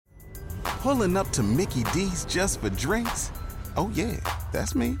Pulling up to Mickey D's just for drinks? Oh yeah,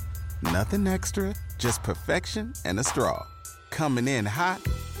 that's me. Nothing extra, just perfection and a straw. Coming in hot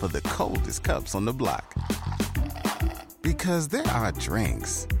for the coldest cups on the block. Because there are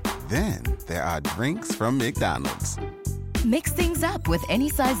drinks. Then there are drinks from McDonald's. Mix things up with any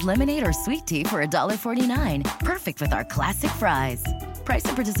size lemonade or sweet tea for $1.49. Perfect with our classic fries. Price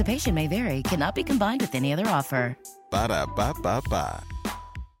and participation may vary. Cannot be combined with any other offer. Ba-da-ba-ba-ba.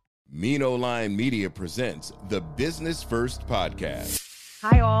 Mino Line Media presents the Business First Podcast.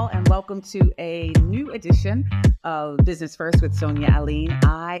 Hi, all, and welcome to a new edition of Business First with Sonia Aline.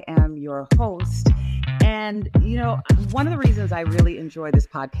 I am your host. And, you know, one of the reasons I really enjoy this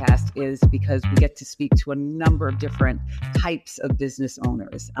podcast is because we get to speak to a number of different types of business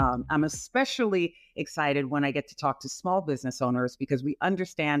owners. I'm especially excited when I get to talk to small business owners because we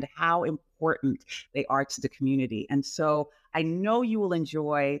understand how important they are to the community. And so I know you will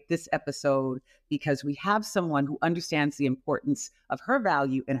enjoy this episode because we have someone who understands the importance of her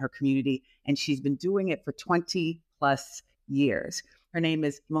value in her community, and she's been doing it for 20 plus years. Her name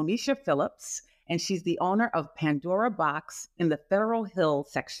is Monisha Phillips, and she's the owner of Pandora Box in the Federal Hill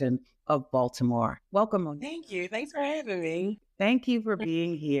section of Baltimore. Welcome, Monisha. Thank you. Thanks for having me. Thank you for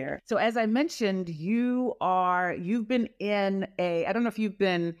being here. So as I mentioned, you've been I don't know if you've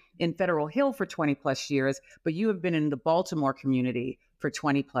been in Federal Hill for 20 plus years, but you have been in the Baltimore community for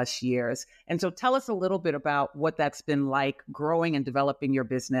 20 plus years. And so tell us a little bit about what that's been like growing and developing your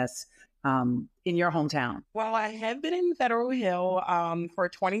business in your hometown. Well, I have been in Federal Hill for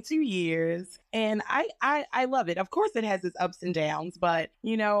 22 years, and I love it. Of course, it has its ups and downs, but,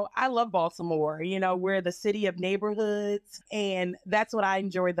 you know, I love Baltimore. You know, we're the city of neighborhoods, and that's what I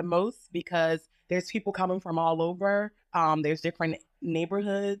enjoy the most because there's people coming from all over. There's different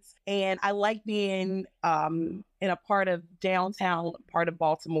neighborhoods, and I like being in a part of downtown part of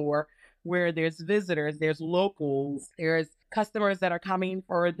Baltimore where there's visitors, there's locals, there's customers that are coming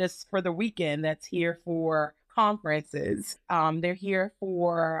for the weekend that's here for conferences. They're here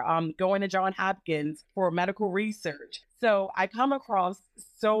for going to Johns Hopkins for medical research. So I come across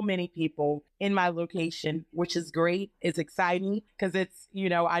so many people in my location, which is great. It's exciting because it's, you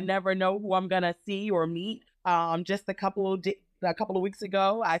know, I never know who I'm going to see or meet. Just a couple of weeks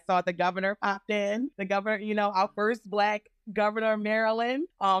ago, I saw the governor popped in. The governor, you know, our first Black governor of Maryland.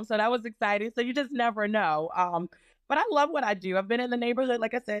 So that was exciting. So you just never know. But I love what I do. I've been in the neighborhood,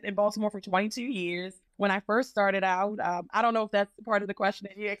 like I said, in Baltimore for 22 years. When I first started out, I don't know if that's part of the question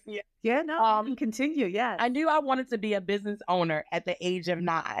that you asked me. Yeah, no, you can continue. Yeah. I knew I wanted to be a business owner at the age of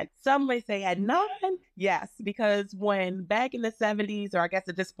 9. Some may say at 9. Yes, because when back in the 70s, or I guess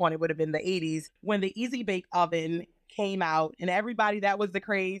at this point it would have been the 80s, when the Easy Bake Oven came out and everybody, that was the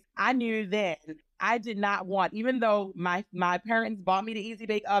craze. I knew then I did not want, even though my parents bought me the Easy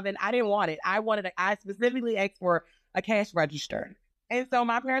Bake Oven, I didn't want it. I specifically asked for a cash register. And so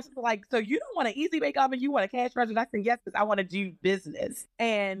my parents were like, so you don't want an Easy Bake Oven, you want a cash register? I said, yes, because I want to do business.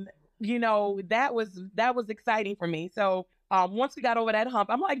 And, you know, that was exciting for me. So once we got over that hump,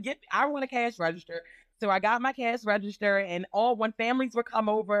 I'm like, I want a cash register. So I got my cash register, and when families would come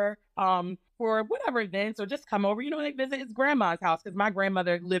over for whatever events or just come over, you know, they visit his grandma's house because my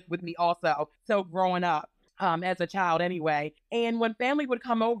grandmother lived with me also. So growing up as a child anyway. And when family would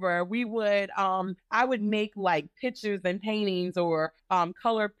come over, I would make like pictures and paintings or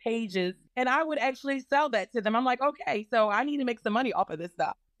color pages, and I would actually sell that to them. I'm like, okay, so I need to make some money off of this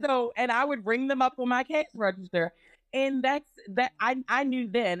stuff. So, and I would ring them up on my cash register. And I knew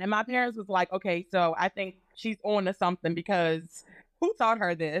then. And my parents was like, okay, so I think she's on to something because who taught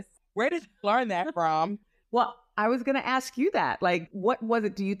her this? Where did she learn that from? Well, I was going to ask you that. Like, what was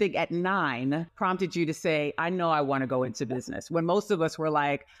it, do you think, at 9 prompted you to say, I know I want to go into business? When most of us were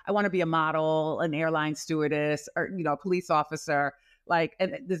like, I want to be a model, an airline stewardess, or, you know, a police officer. Like,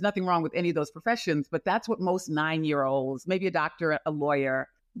 and there's nothing wrong with any of those professions, but that's what most 9-year-olds, maybe a doctor, a lawyer,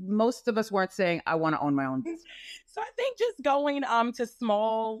 most of us weren't saying, I want to own my own business. So I think just going to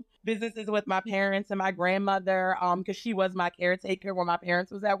small businesses with my parents and my grandmother, because she was my caretaker when my parents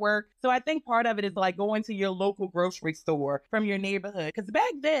was at work. So I think part of it is like going to your local grocery store from your neighborhood. Because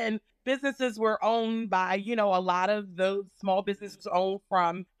back then, businesses were owned by, you know, a lot of those small businesses owned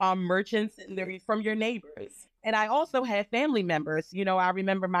from merchants and from your neighbors. And I also had family members. You know, I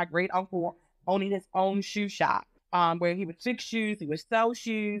remember my great uncle owning his own shoe shop. Where he would fix shoes, he would sell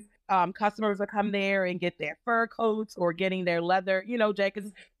shoes. Customers would come there and get their fur coats or getting their leather, you know,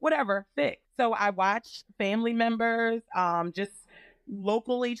 jackets, whatever, fixed. So I watched family members, just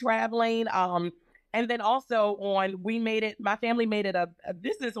locally traveling. And then also my family made it a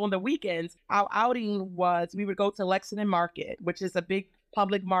business on the weekends. Our outing was, we would go to Lexington Market, which is a big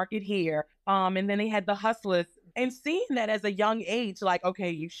public market here. And then they had the hustlers, and seeing that as a young age, like,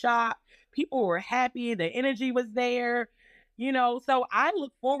 okay, you shop, people were happy, the energy was there, so I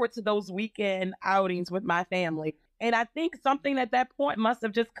look forward to those weekend outings with my family. And I think something at that point must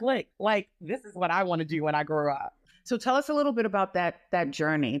have just clicked. Like, this is what I want to do when I grow up. So tell us a little bit about that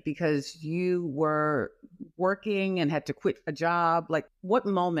journey, because you were working and had to quit a job. Like, what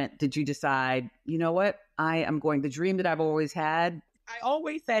moment did you decide, you know what, I am going, the dream that I've always had? I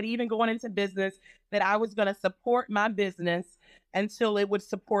always said, even going into business, that I was going to support my business until it would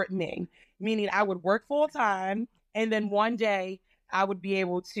support me, meaning I would work full time. And then one day I would be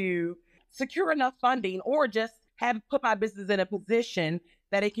able to secure enough funding or just put my business in a position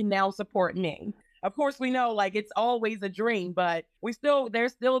that it can now support me. Of course, we know, like, it's always a dream, but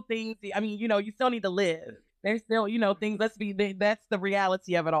there's still things. I mean, you still need to live. There's still, things. That's the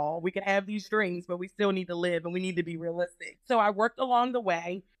reality of it all. We can have these dreams, but we still need to live, and we need to be realistic. So I worked along the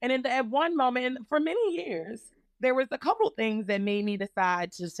way. And at one moment, for many years, there was a couple of things that made me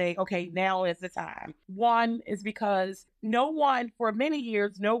decide to say, okay, now is the time. One is because for many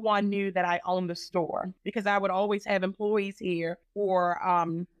years, no one knew that I owned the store, because I would always have employees here, or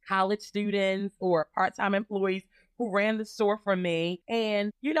college students or part-time employees who ran the store for me.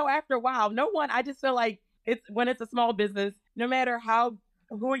 And, after a while, I just feel like when it's a small business, no matter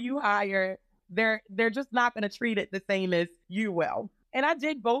who you hire, they're just not going to treat it the same as you will. And I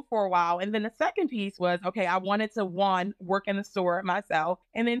did both for a while. And then the second piece was, okay, I wanted to, one, work in the store myself.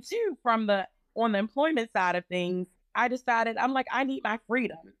 And then two, on the employment side of things, I decided, I'm like, I need my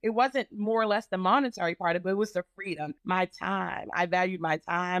freedom. It wasn't more or less the monetary part of it, it was the freedom, my time. I valued my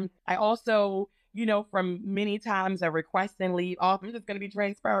time. I also, from many times of requesting leave off, I'm just going to be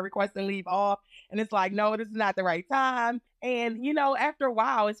transparent, requesting leave off. And it's like, no, this is not the right time. And, after a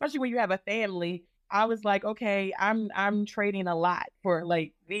while, especially when you have a family, I was like, okay, I'm trading a lot for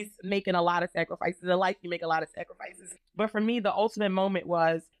making a lot of sacrifices. In life, you make a lot of sacrifices. But for me, the ultimate moment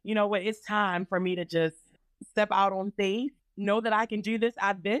was, it's time for me to just step out on faith, know that I can do this.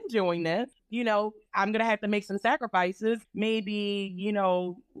 I've been doing this. I'm going to have to make some sacrifices, maybe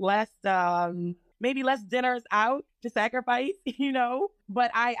less dinners out to sacrifice,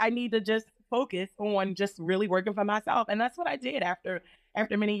 but I need to just focus on just really working for myself. And that's what I did after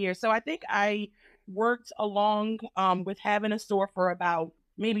many years. So I think I worked along with having a store for about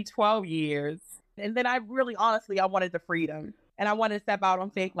maybe 12 years. And then I wanted the freedom. And I wanted to step out on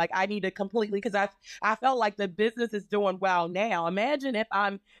faith. Like, I need to completely, because I felt like the business is doing well now. Imagine if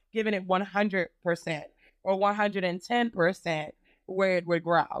I'm giving it 100% or 110%, where it would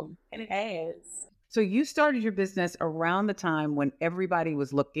grow. And it has. So you started your business around the time when everybody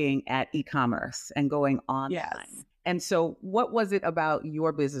was looking at e-commerce and going online. Yes. And so what was it about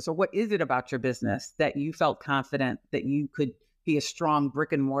your business, or what is it about your business, that you felt confident that you could be a strong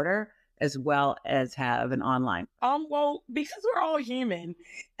brick and mortar as well as have an online? Well, because we're all human.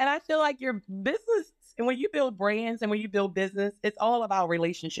 And I feel like your business, and when you build brands and when you build business, it's all about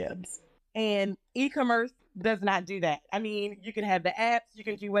relationships. And e-commerce does not do that. I mean, you can have the apps, you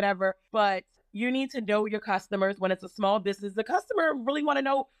can do whatever, but you need to know your customers. When it's a small business, the customer really want to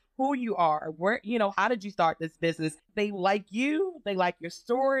know who you are, where, how did you start this business? They like you, they like your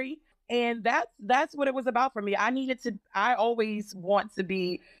story. And that's what it was about for me. I always want to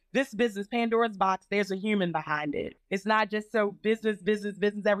be this business, Pandora's box. There's a human behind it. It's not just so business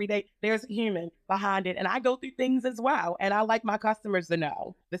every day. There's a human behind it. And I go through things as well. And I like my customers to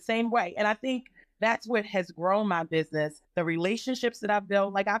know the same way. And I think that's what has grown my business. The relationships that I've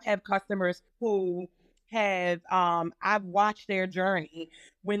built. Like, I've had customers who I've watched their journey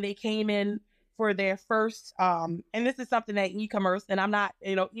when they came in for their first, and this is something that e-commerce, and I'm not,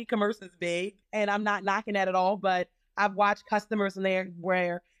 e-commerce is big and I'm not knocking that at all, but I've watched customers in there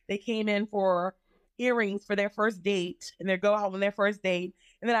where they came in for earrings for their first date, and they go out on their first date.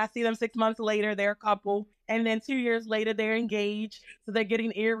 And then I see them 6 months later, they're a couple. And then 2 years later, they're engaged. So they're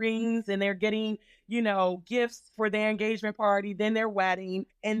getting earrings and they're getting, gifts for their engagement party, then their wedding,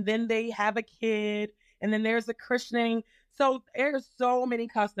 and then they have a kid. And then there's a christening. So there's so many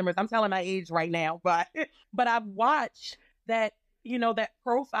customers. I'm telling my age right now, but I've watched that, that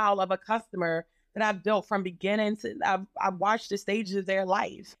profile of a customer that I've built from beginning to, I've watched the stages of their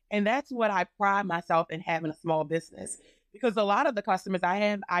life. And that's what I pride myself in, having a small business, because a lot of the customers I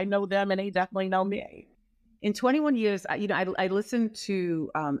have, I know them and they definitely know me. In 21 years, I listened to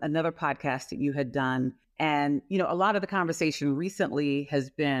another podcast that you had done. And, a lot of the conversation recently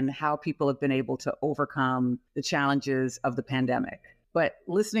has been how people have been able to overcome the challenges of the pandemic. But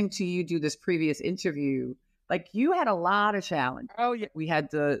listening to you do this previous interview, Like you had a lot of challenge. Oh yeah. We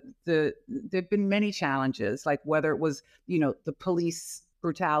had there've been many challenges, like whether it was, the police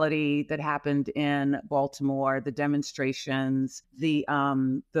brutality that happened in Baltimore, the demonstrations, the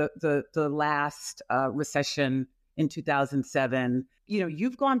last recession in 2007.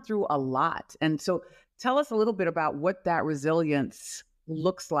 You've gone through a lot. And so tell us a little bit about what that resilience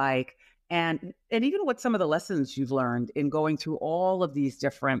looks like, and even what some of the lessons you've learned in going through all of these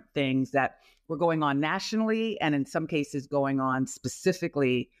different things that were going on nationally, and in some cases going on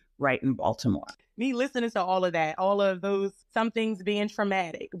specifically right in Baltimore. Me listening to all of that, all of those, some things being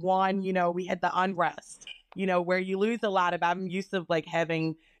traumatic. One, we had the unrest, where you lose a lot of, I'm used to like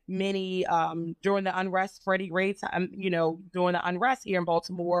having many, during the unrest, Freddie Gray time, during the unrest here in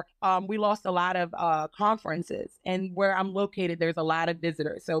Baltimore, we lost a lot of conferences. And where I'm located, there's a lot of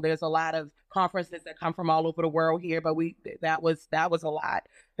visitors. So there's a lot of conferences that come from all over the world here, but that was a lot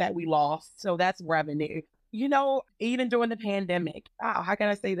that we lost. So that's revenue. Even during the pandemic, how can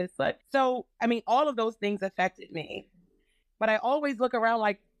I say this? So, all of those things affected me, but I always look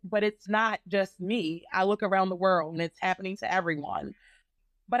around but it's not just me. I look around the world and it's happening to everyone.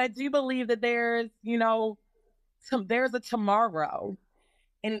 But I do believe that there's a tomorrow,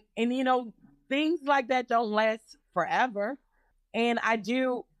 and things like that don't last forever. And I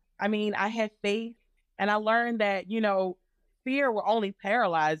had faith, and I learned that, fear will only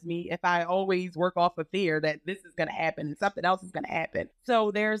paralyze me if I always work off of fear that this is going to happen and something else is going to happen. So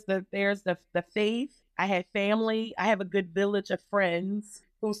there's the faith. I had family. I have a good village of friends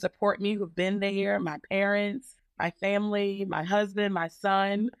who support me, who've been there, my parents, my family, my husband, my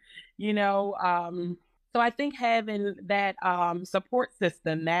son, so I think having that support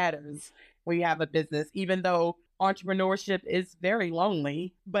system matters when you have a business, even though entrepreneurship is very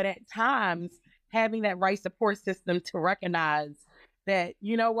lonely, but at times having that right support system to recognize that,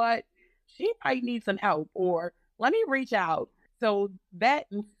 what, she might need some help, or let me reach out. So that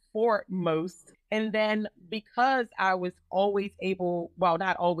foremost. And then because I was always able, well,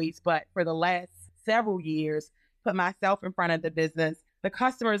 not always, but for the last several years, put myself in front of the business, the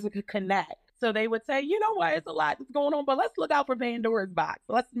customers could connect. So they would say, it's a lot that's going on, but let's look out for Pandora's box.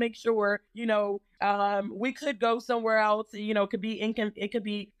 Let's make sure, we could go somewhere else. It could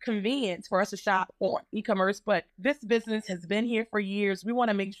be convenient for us to shop on e-commerce, but this business has been here for years. We want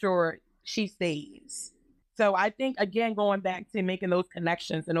to make sure she stays. So I think, again, going back to making those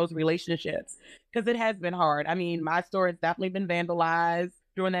connections and those relationships, because it has been hard. My store has definitely been vandalized.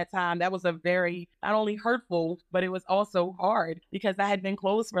 During that time, that was a very, not only hurtful, but it was also hard because I had been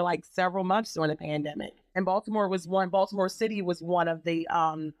closed for several months during the pandemic. And Baltimore City was one of the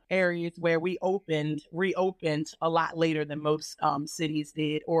areas where we reopened a lot later than most cities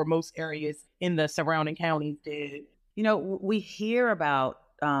did, or most areas in the surrounding counties did. We hear about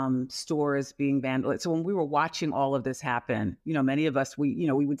stores being vandalized. So when we were watching all of this happen, many of us, we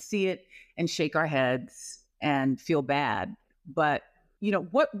would see it and shake our heads and feel bad. But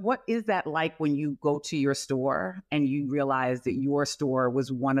what is that like when you go to your store and you realize that your store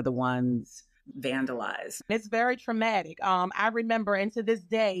was one of the ones vandalized? It's very traumatic. I remember, and to this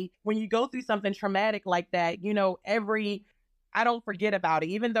day, when you go through something traumatic like that, I don't forget about it,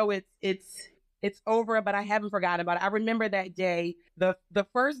 even though it's over, but I haven't forgotten about it. I remember that day, the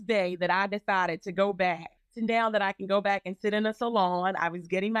first day that I decided to go back. And now that I can go back and sit in a salon, I was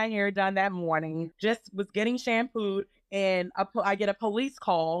getting my hair done that morning, just was getting shampooed, and I get a police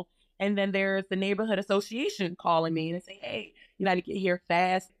call, and then there's the neighborhood association calling me and say, hey, you got to get here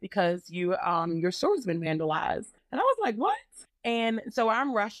fast because your store's been vandalized. And I was like, what? And so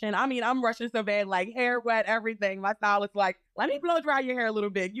I'm rushing. I'm rushing so bad, hair wet, everything. My stylist like, let me blow dry your hair a little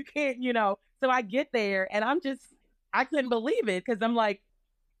bit. You can't, So I get there, and I couldn't believe it, because I'm like,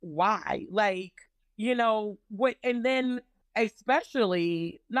 why? What? And then,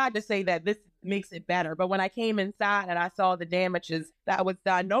 especially, not to say that this makes it better, but when I came inside and I saw the damages that was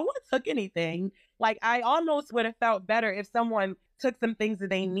done, no one took anything. I almost would have felt better if someone took some things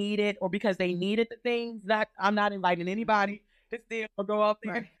that they needed, or because they needed the things. I'm not inviting anybody to steal or go out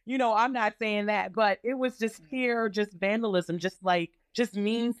there. Right. I'm not saying that, but it was just pure, just vandalism, just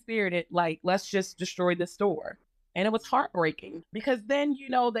mean spirited. Let's just destroy the store. And it was heartbreaking, because then,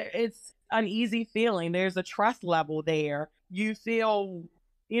 it's uneasy feeling. There's a trust level there. You feel,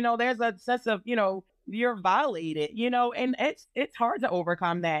 there's a sense of, you're violated, and it's hard to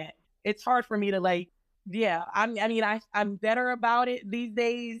overcome that. It's hard for me to I'm better about it these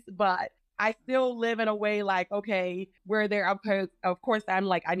days, but I still live in a way okay, where of course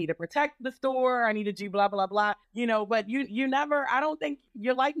I'm I need to protect the store. I need to do blah, blah, blah, but you never, I don't think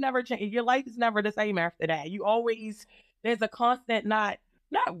your life never changes. Your life is never the same after that. You always, there's a constant, not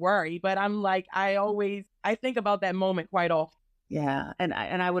not worry, but I'm like, I think about that moment quite often. Yeah. And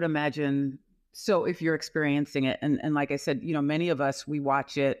I would imagine, so if you're experiencing it, and like I said, many of us, we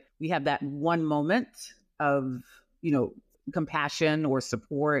watch it, we have that one moment of, compassion or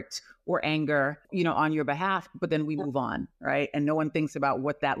support or anger, on your behalf, but then we move on, right? And no one thinks about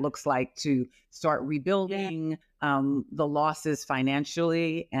what that looks like to start rebuilding the losses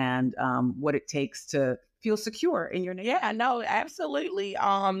financially and what it takes to feel secure in your neighborhood. Yeah, no, absolutely.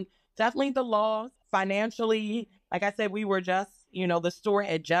 Definitely the loss financially. Like I said, we were just, the store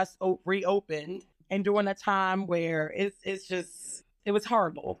had just reopened, and during a time where it was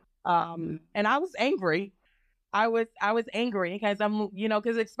horrible. And I was angry. I was angry because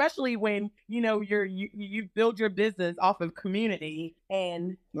because especially when, you build your business off of community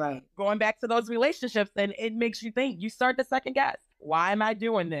and Right. going back to those relationships, and it makes you think, you start to second guess, why am I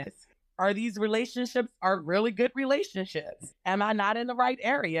doing this? Are these relationships are really good relationships? Am I not in the right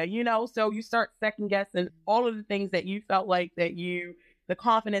area? So you start second guessing all of the things that you felt like the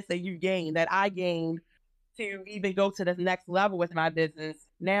confidence that you gained, that I gained to even go to the next level with my business.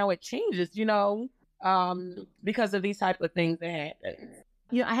 Now it changes, because of these type of things that happen.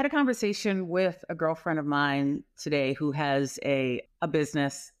 I had a conversation with a girlfriend of mine today who has a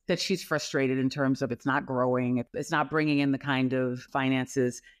business that she's frustrated in terms of it's not growing. It's not bringing in the kind of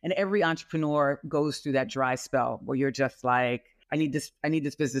finances. And every entrepreneur goes through that dry spell where you're just like, I need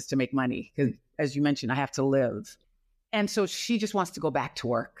this business to make money because, as you mentioned, I have to live. And so she just wants to go back to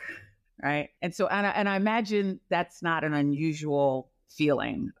work. Right. And so, and I imagine that's not an unusual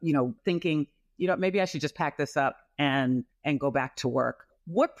feeling, thinking, maybe I should just pack this up and go back to work.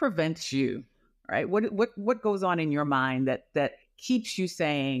 What prevents you, right? What goes on in your mind that keeps you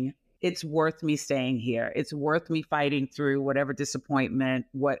saying it's worth me staying here? It's worth me fighting through whatever disappointment,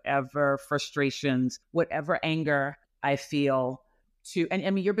 whatever frustrations, whatever anger I feel and I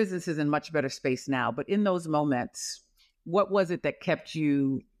mean, your business is in much better space now, but in those moments, what was it that kept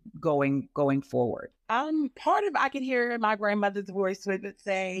you going forward? Part of I could hear my grandmother's voice would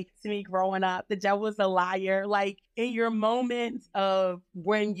say to me growing up, the devil's a liar. Like in your moments of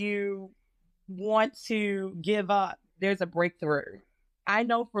when you want to give up, there's a breakthrough. I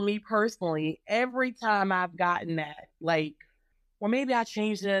know for me personally, every time I've gotten that, like, well, maybe I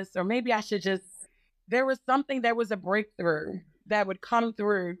changed this, or maybe I should just, there was something that was a breakthrough that would come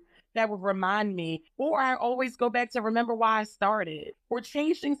through that would remind me, or I always go back to remember why I started, or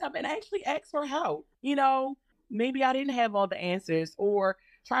change things up and actually ask for help. Maybe I didn't have all the answers, or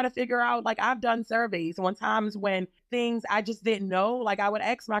try to figure out, like I've done surveys on times when things I just didn't know, like I would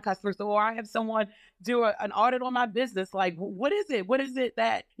ask my customers, or I have someone do an audit on my business, like, what is it? What is it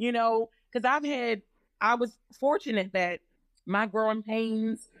that, because I was fortunate that my growing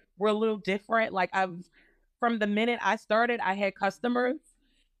pains were a little different. Like from the minute I started, I had customers.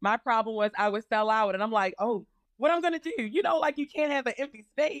 My problem was I would sell out and I'm like, oh, what I'm going to do? Like you can't have an empty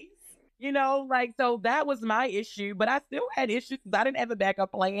space, so that was my issue. But I still had issues because I didn't have a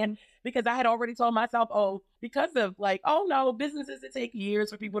backup plan, because I had already told myself, because of no, businesses, it take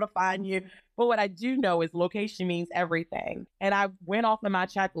years for people to find you. But what I do know is location means everything. And I went off of my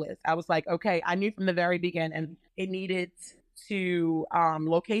checklist. I was like, okay, I knew from the very beginning it needed to,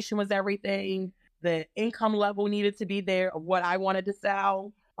 location was everything. The income level needed to be there of what I wanted to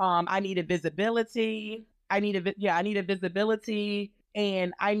sell. I needed visibility. I needed visibility,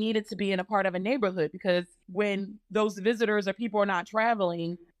 and I needed to be in a part of a neighborhood, because when those visitors or people are not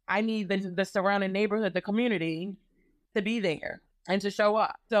traveling, I need the surrounding neighborhood, the community, to be there and to show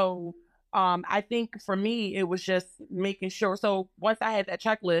up. So I think for me, it was just making sure. So once I had that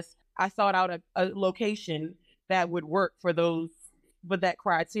checklist, I sought out a location that would work for that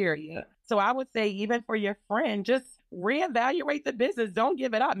criteria. So I would say, even for your friend, just reevaluate the business. Don't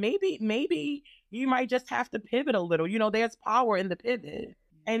give it up. Maybe you might just have to pivot a little. There's power in the pivot.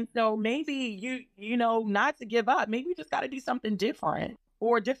 And so maybe not to give up. Maybe you just got to do something different,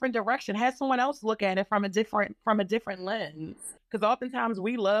 or a different direction. Have someone else look at it from a different lens. Because oftentimes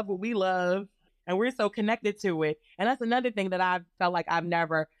we love what we love, and we're so connected to it. And that's another thing that I felt like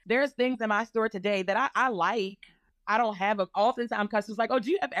there's things in my store today that I like. I don't have oftentimes customers like, oh,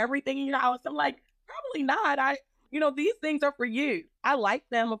 do you have everything in your house? I'm like, probably not. These things are for you. I like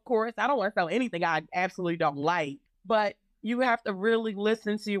them, of course. I don't want to sell anything I absolutely don't like, but you have to really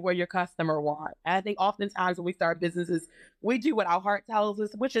listen to what your customer wants. And I think oftentimes when we start businesses, we do what our heart tells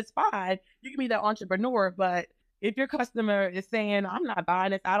us, which is fine. You can be that entrepreneur, but if your customer is saying, I'm not buying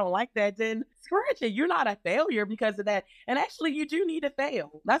this, I don't like that, then scratch it. You're not a failure because of that. And actually, you do need to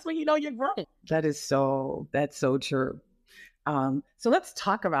fail. That's when you know you're growing. That's so true. So let's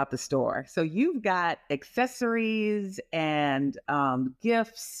talk about the store. So you've got accessories and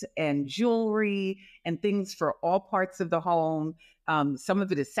gifts and jewelry and things for all parts of the home. Some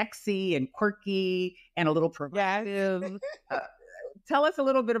of it is sexy and quirky and a little provocative. Tell us a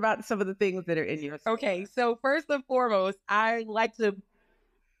little bit about some of the things that are in your store. Okay, so first and foremost, I like to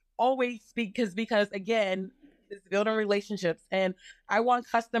always speak because again, it's building relationships, and I want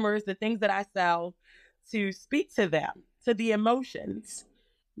customers, the things that I sell, to speak to them, to the emotions,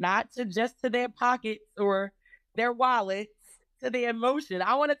 not to just to their pockets or their wallets, to the emotion.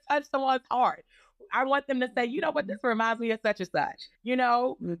 I want to touch someone's heart. I want them to say, you know what, this reminds me of such and such, you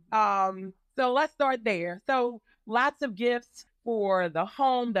know? So let's start there. So lots of gifts for the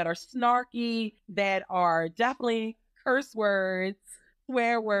home that are snarky, that are definitely curse words,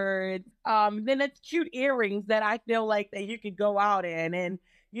 swear words. Then it's cute earrings that I feel like that you could go out in, and,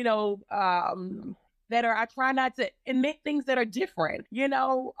 you know, that are, I try not to, and make things that are different, you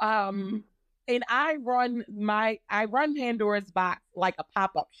know? And I run Pandora's Box like a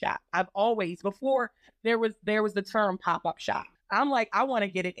pop-up shop. I've always, before there was the term pop-up shop, I'm like, I want to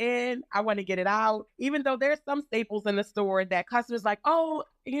get it in, I want to get it out. Even though there's some staples in the store that customers like, oh,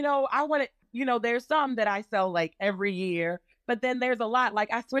 you know, I want it, you know, there's some that I sell like every year, but then there's a lot,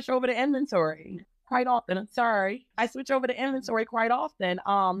 like I switch over to inventory quite often. I'm sorry. I switch over to inventory quite often.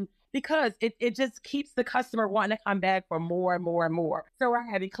 Because it just keeps the customer wanting to come back for more and more and more. So I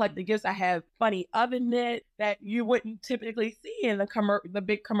have eclectic gifts. I have funny oven mitt that you wouldn't typically see in the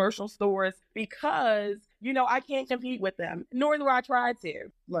big commercial stores, because, you know, I can't compete with them, nor do I try to.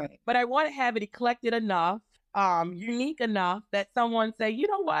 Right. But I want to have it eclectic enough, unique enough that someone say, you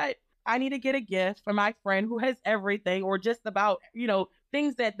know what, I need to get a gift for my friend who has everything, or just about, you know,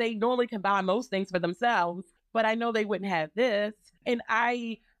 things that they normally can buy most things for themselves, but I know they wouldn't have this. And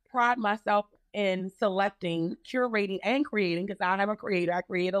I pride myself in selecting, curating, and creating, because I'm a creator. I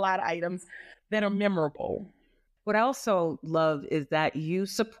create a lot of items that are memorable. What I also love is that you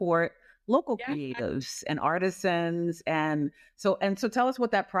support local creatives and artisans. And so tell us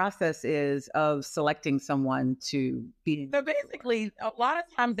what that process is of selecting someone to be. So basically, a lot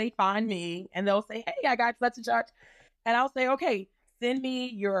of times they find me and they'll say, hey, I got such and such. And I'll say, okay, send me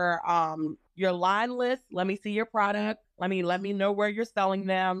your line list. Let me see your product. Let me know where you're selling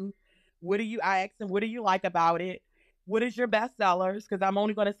them. I ask them, what do you like about it? What is your best sellers? Because I'm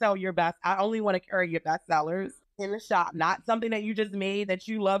only going to sell your best. I only want to carry your best sellers in the shop, not something that you just made that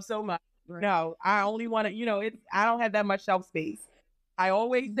you love so much. Right. No, I only want to, you know, I don't have that much shelf space. I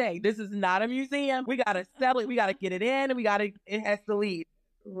always say, this is not a museum. We got to sell it. We got to get it in, and it has to leave.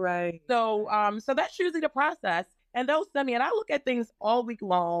 Right. So that's usually the process. And they'll send me, and I look at things all week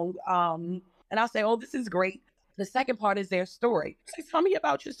long. And I'll say, oh, this is great. The second part is their story. So tell me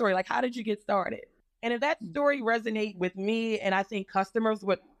about your story. Like, how did you get started? And if that story resonates with me, and I think customers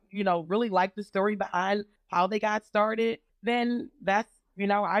would, you know, really like the story behind how they got started, then that's, you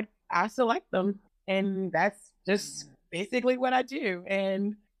know, I select them. And that's just basically what I do.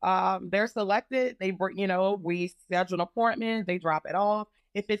 And they're selected. You know, we schedule an appointment. They drop it off.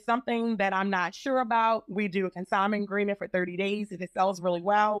 If it's something that I'm not sure about, we do a consignment agreement for 30 days. If it sells really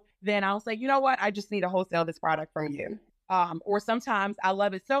well, then I'll say, you know what, I just need to wholesale this product from you. Or sometimes I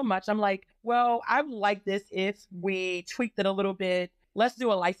love it so much, I'm like, well, I would like this if we tweaked it a little bit. Let's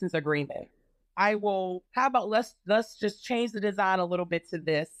do a license agreement. How about let's just change the design a little bit to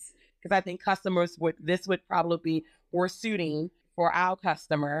this, because I think this would probably be more suiting for our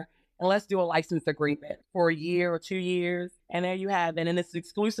customer. And let's do a license agreement for a year or 2 years. And there you have it. And it's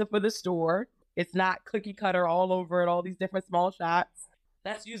exclusive for the store. It's not cookie cutter all over at all these different small shops.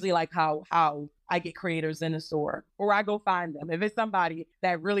 That's usually like how I get creators in the store, or I go find them. If it's somebody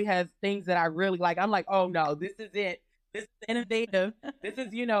that really has things that I really like, I'm like, oh no, this is it. This is innovative. This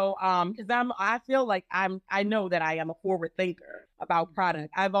is, you know, because I feel like I know that I am a forward thinker about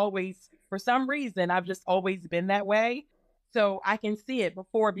product. For some reason, I've just always been that way. So I can see it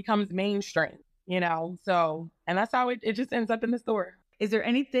before it becomes mainstream, you know? So, and that's how it just ends up in the store. Is there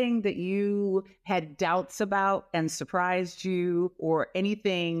anything that you had doubts about and surprised you, or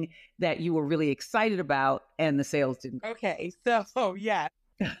anything that you were really excited about and the sales didn't? Okay. So, yeah.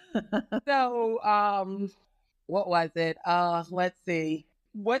 So, what was it? Let's see.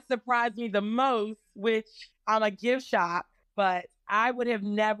 What surprised me the most, which I'm a gift shop, but I would have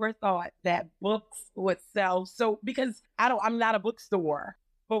never thought that books would sell. So, because I'm not a bookstore,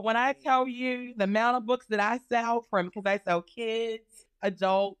 but when I tell you the amount of books that I sell because I sell kids,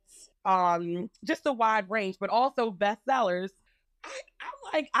 adults, just a wide range, but also bestsellers,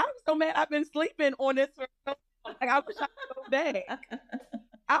 I'm so mad. I've been sleeping on this for so long. Like, I wish I could go back.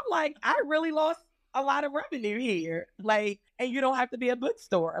 I'm like, I really lost a lot of revenue here. Like, and you don't have to be a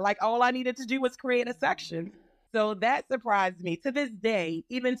bookstore. Like, all I needed to do was create a section. So that surprised me. To this day,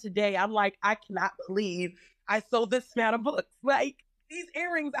 even today, I'm like, I cannot believe I sold this amount of books. Like, these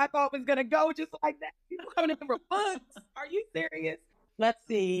earrings I thought was going to go just like that. People coming in for books. Are you serious? Let's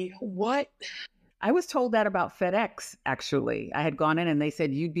see. What? I was told that about FedEx, actually. I had gone in and they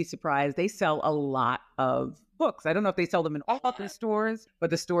said, you'd be surprised. They sell a lot of books. I don't know if they sell them in all of the stores,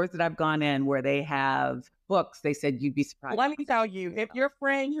 but the stores that I've gone in where they have books, they said, you'd be surprised. Let me tell you, if your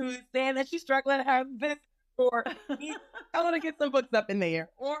friend who's saying that she's struggling to have this store, tell her to get some books up in there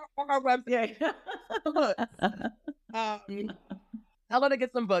or our website. Tell her to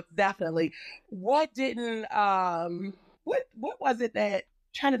get some books, definitely. What didn't, what was it that,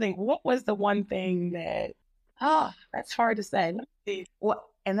 trying to think, what was the one thing that, that's hard to say. Let's see. Well,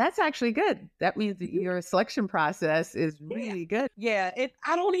 and that's actually good. That means that your selection process is really good. Yeah,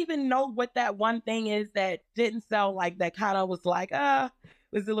 I don't even know what that one thing is that didn't sell, like that kind of was like,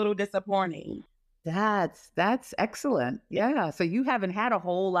 was a little disappointing. That's excellent. Yeah. So you haven't had a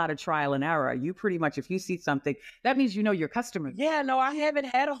whole lot of trial and error. You pretty much, if you see something, that means you know your customers. Yeah, no, I haven't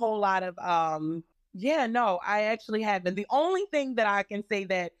had a whole lot of, no, I actually haven't. The only thing that I can say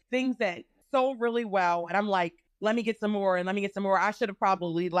that things that sold really well, and I'm like, let me get some more and let me get some more. I should have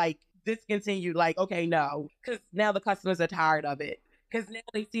probably like discontinued, like, okay, no, because now the customers are tired of it because now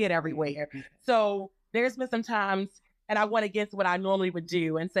they see it everywhere. So there's been some times, and I went against what I normally would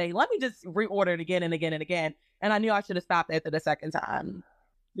do and say, let me just reorder it again and again and again. And I knew I should have stopped after the second time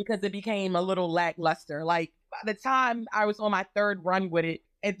because it became a little lackluster. Like by the time I was on my third run with it,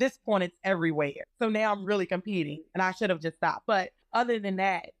 at this point, it's everywhere. So now I'm really competing and I should have just stopped. But other than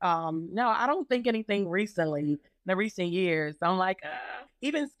that, no, I don't think anything recently, in the recent years. I'm like,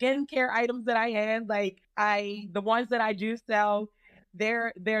 even skincare items that I had, like the ones that I do sell,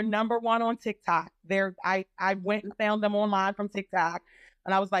 they're number one on TikTok. I went and found them online from TikTok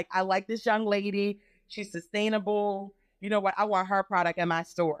and I was like, I like this young lady. She's sustainable. You know what? I want her product in my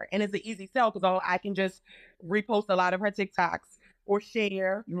store. And it's an easy sell because I can just repost a lot of her TikToks or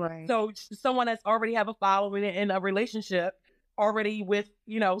share. Right. So someone that's already have a following in a relationship already with,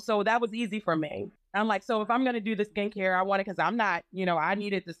 so that was easy for me. I'm like, so if I'm going to do the skincare, I want it because I'm not, I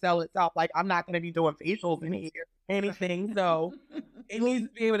need it to sell itself. Like I'm not going to be doing facials in here, anything. So it needs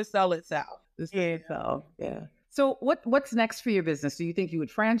to be able to sell itself. Yeah. So what's next for your business? Do you think you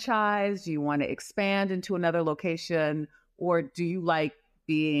would franchise? Do you want to expand into another location? Or do you like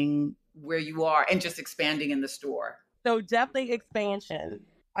being where you are and just expanding in the store? So definitely expansion.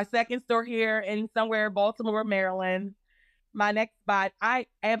 A second store here in somewhere in Baltimore, Maryland. My next spot, I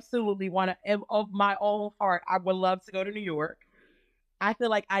absolutely want to, of my own heart, I would love to go to New York. I feel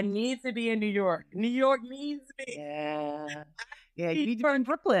like I need to be in New York. New York needs me. Yeah. Yeah, you need to be in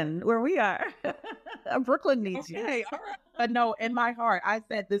Brooklyn, where we are. Brooklyn needs you. Okay, all right. But no, in my heart, I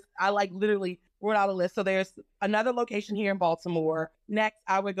said this, I like literally wrote out a list. So there's another location here in Baltimore. Next,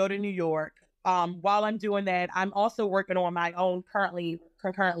 I would go to New York. While I'm doing that, I'm also working on my own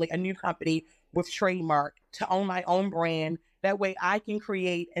concurrently a new company with trademark to own my own brand. That way I can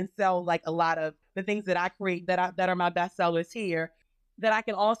create and sell like a lot of the things that I create that are my best sellers here, that I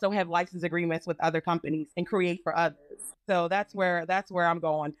can also have license agreements with other companies and create for others. So that's where I'm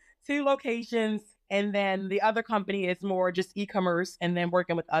going. 2 locations. And then the other company is more just e-commerce and then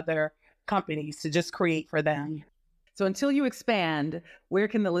working with other companies to just create for them. So until you expand, where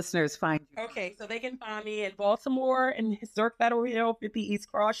can the listeners find you? Okay, so they can find me in Baltimore in historic Federal Hill, 50 East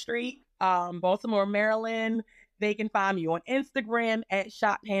Cross Street, Baltimore, Maryland. They can find me on Instagram at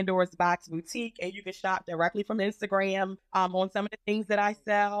Shop Pandora's Box Boutique, and you can shop directly from Instagram on some of the things that I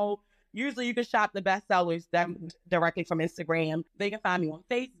sell. Usually you can shop the best sellers directly from Instagram. They can find me on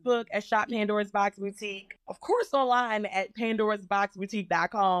Facebook at Shop Pandora's Box Boutique. Of course, online at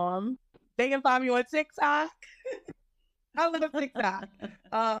pandorasboxboutique.com. They can find me on TikTok. I love TikTok.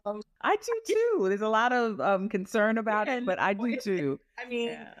 I do too. There's a lot of concern about it, but I do too. I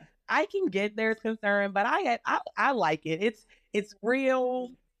mean, I can get there's concern, but I like it. It's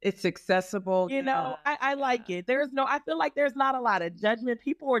real. It's accessible. I like it. I feel like there's not a lot of judgment.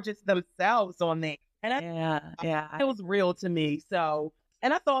 People are just themselves on there. And it was real to me. So,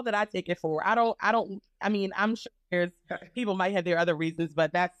 and that's all that I take it for. I mean, I'm sure there's people might have their other reasons,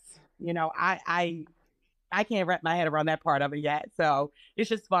 but that's, I can't wrap my head around that part of it yet. So it's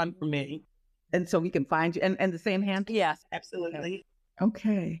just fun for me. And so we can find you and the same hand? Yes, absolutely.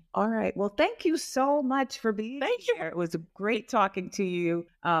 Okay. All right. Well, thank you so much for being here. It was great talking to you.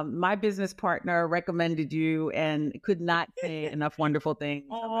 My business partner recommended you and could not say enough wonderful things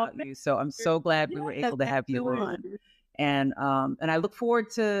about you. So I'm so glad we were able to have you on. And I look forward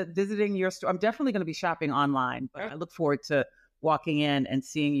to visiting your store. I'm definitely going to be shopping online, but I look forward to walking in and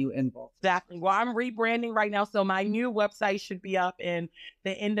seeing you in both. Exactly. Well, I'm rebranding right now, so my new website should be up in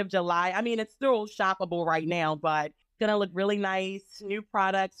the end of July. I mean, it's still shoppable right now, but it's going to look really nice. New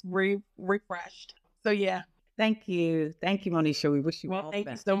products, refreshed. So, yeah. Thank you. Thank you, Monisha. We wish you all the thank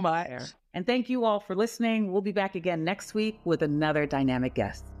best. you so much. And thank you all for listening. We'll be back again next week with another dynamic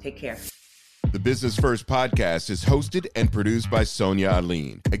guest. Take care. The Business First podcast is hosted and produced by Sonia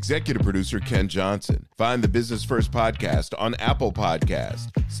Aline. Executive producer Ken Johnson. Find the Business First podcast on Apple Podcast,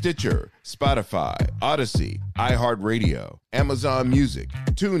 Stitcher, Spotify, Odyssey, iHeartRadio, Amazon Music,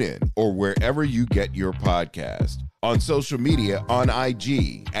 TuneIn, or wherever you get your podcast. On social media on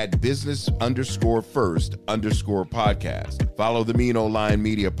IG at business_first_podcast. Follow the Mean Old Line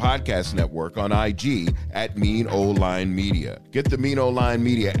Media Podcast Network on IG at Mean Old Line Media. Get the Mean Old Line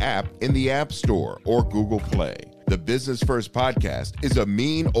Media app in the App Store or Google Play. The Business First Podcast is a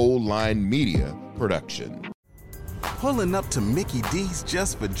Mean Old Line Media production. Pulling up to Mickey D's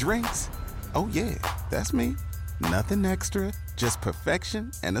just for drinks? Oh yeah, that's me. Nothing extra, just perfection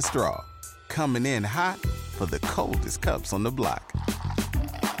and a straw. Coming in hot for the coldest cups on the block.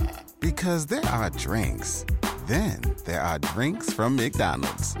 Because there are drinks. Then there are drinks from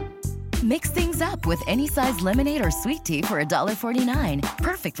McDonald's. Mix things up with any size lemonade or sweet tea for $1.49.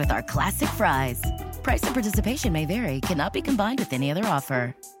 Perfect with our classic fries. Price and participation may vary. Cannot be combined with any other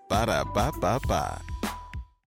offer. Ba-da-ba-ba-ba.